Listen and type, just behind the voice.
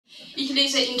ich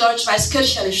lese in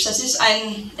Deutsch-Weißkircherisch. Das ist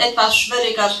ein etwas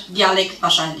schwieriger Dialekt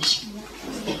wahrscheinlich.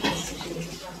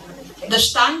 Der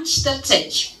Stanjd der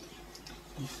Zetj.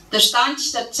 Der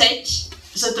Stanjd der Zetj,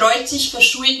 so droiht sich,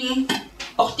 verschuiden,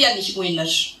 auch diënnich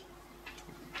uinesch.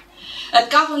 Et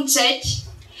gab een Zejt,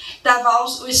 der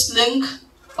waus, uist, lynk,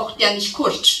 auch diënnich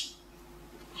kurtsch.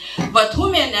 Wat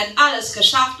haben wir nicht alles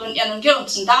geschafft und ihren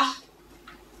ganzen Tag?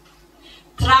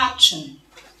 Tratschen,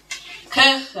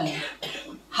 köchen,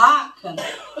 haken,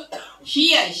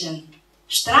 vierchen,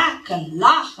 straken,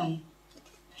 lachen.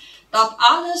 Das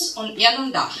alles und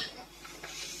ihren Dach.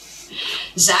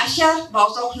 Sicher war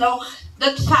auch noch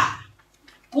das Pferd,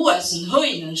 Busen,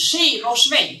 Hühnen, Schäfer und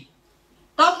Schwein.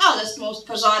 Das alles muss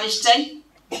versorgt sein.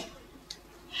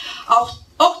 Auch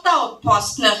dort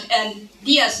passt noch in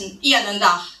diesen ihren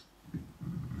Dach.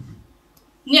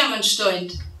 Niemand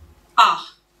steht,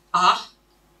 ach,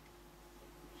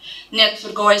 nicht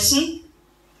vergessen,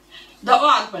 der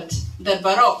Arbeit, der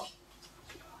Beruf.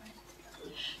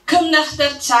 Komm nach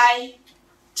der Zeit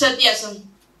zu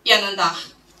diesem ihren Dach.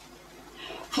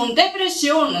 Von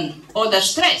Depressionen oder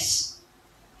Stress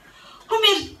haben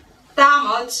wir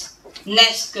damals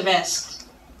nicht gewusst.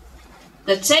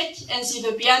 Der Zejt in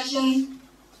Siebenbürgisch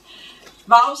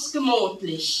war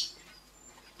gemütlich.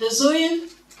 Der Säul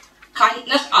kann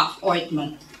nicht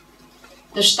aufatmen.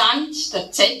 Der Stanjd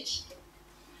der Zetj,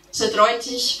 so droiht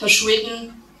sich,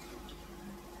 verschuiden,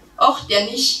 auch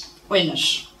diënnich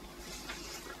uinesch.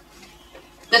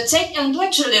 Der Zejt in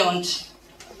Deutsch lernt,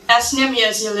 erst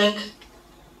Märchenerzählerin.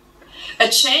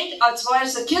 Es scheint, als wäre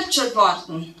sie kirchelt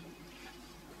worden.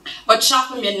 Was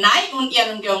schaffen wir nein und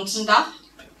ihren ganzen Tag?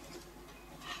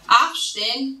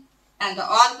 Aufstehen, an der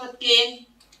Arbeit gehen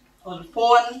oder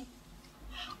fahren.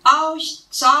 Aus,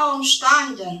 zaun,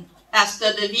 standen, erst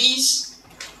der Devis.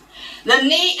 Der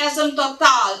Nee ist ihm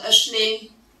total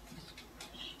erschlägt.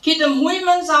 Kiet dem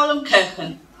Huimen soll ihm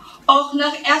köchen, auch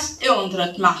noch erst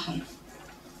undret machen.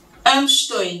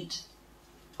 Stöhnt.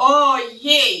 Oh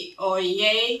je, oh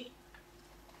je.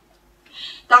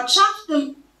 Das schafft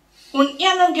ihm und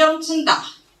ihren ganzen Tag.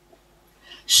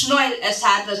 Schnell es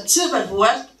hat er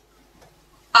Zwiebelwurst,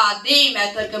 dem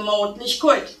hat er gemütlich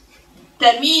gut.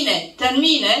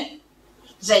 Termine,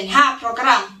 sein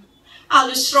Haarprogramm.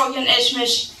 Alles fragen ich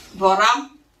mich,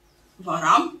 warum?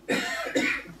 Der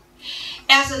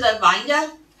Wander,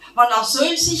 wann auch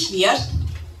so sich wird,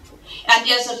 an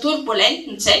dieser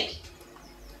turbulenten Zeit,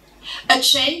 es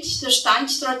scheint, der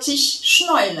Stanjd der Zetj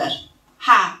schneller,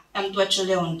 im Deutschen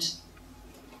lernt.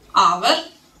 Aber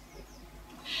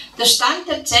der Stanjd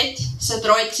der Zetj, so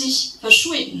droiht sich,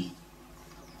 verschuiden.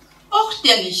 Auch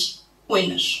diënnich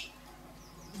uinesch.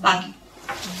 Danke.